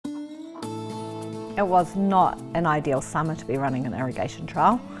It was not an ideal summer to be running an irrigation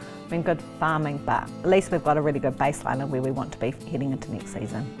trial. Been good farming, but at least we've got a really good baseline of where we want to be heading into next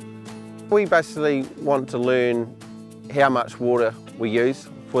season. We basically want to learn how much water we use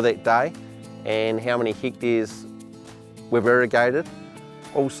for that day and how many hectares we've irrigated.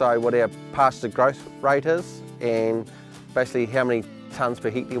 Also what our pasture growth rate is and basically how many tonnes per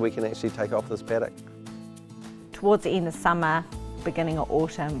hectare we can actually take off this paddock. Towards the end of summer, beginning of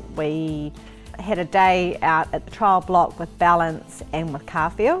autumn, we had a day out at the trial block with balance and with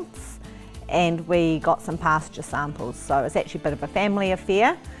car fields, and we got some pasture samples. So it was actually a bit of a family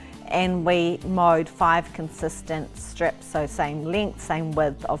affair, and we mowed 5 consistent strips, so same length, same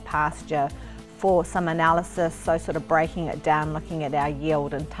width of pasture for some analysis, so sort of breaking it down, looking at our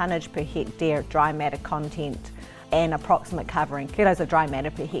yield and tonnage per hectare, dry matter content, and approximate covering kilos of dry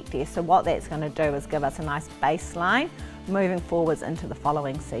matter per hectare. So what that's going to do is give us a nice baseline moving forwards into the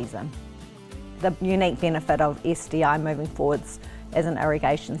following season. The unique benefit of SDI moving forwards as an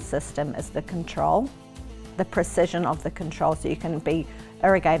irrigation system is the control, the precision of the control, so you can be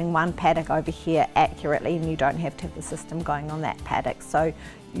irrigating one paddock over here accurately and you don't have to have the system going on that paddock. So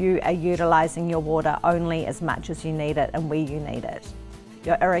you are utilising your water only as much as you need it and where you need it.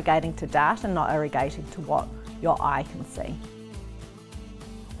 You're irrigating to data, not irrigating to what your eye can see.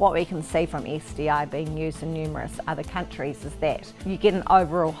 What we can see from SDI being used in numerous other countries is that you get an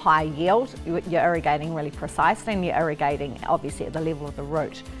overall high yield. You're irrigating really precisely and you're irrigating obviously at the level of the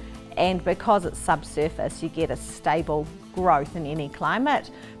root. And because it's subsurface, you get a stable growth in any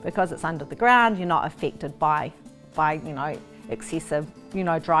climate. Because it's under the ground, you're not affected by excessive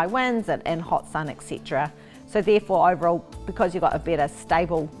dry winds and hot sun, etc. So therefore overall, because you've got a better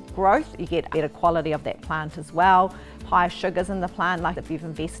stable growth, you get better quality of that plant as well. Higher sugars in the plant, like if you've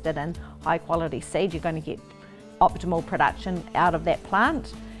invested in high quality seed, you're going to get optimal production out of that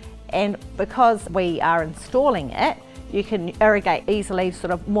plant. And because we are installing it, you can irrigate easily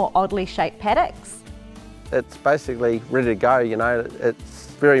sort of more oddly shaped paddocks. It's basically ready to go, it's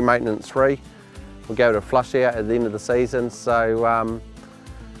very maintenance free. We'll go to flush out at the end of the season, so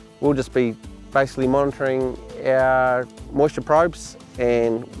we'll just be basically monitoring our moisture probes,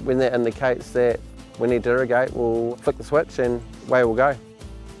 and when that indicates that we need to irrigate, we'll flick the switch and away we'll go.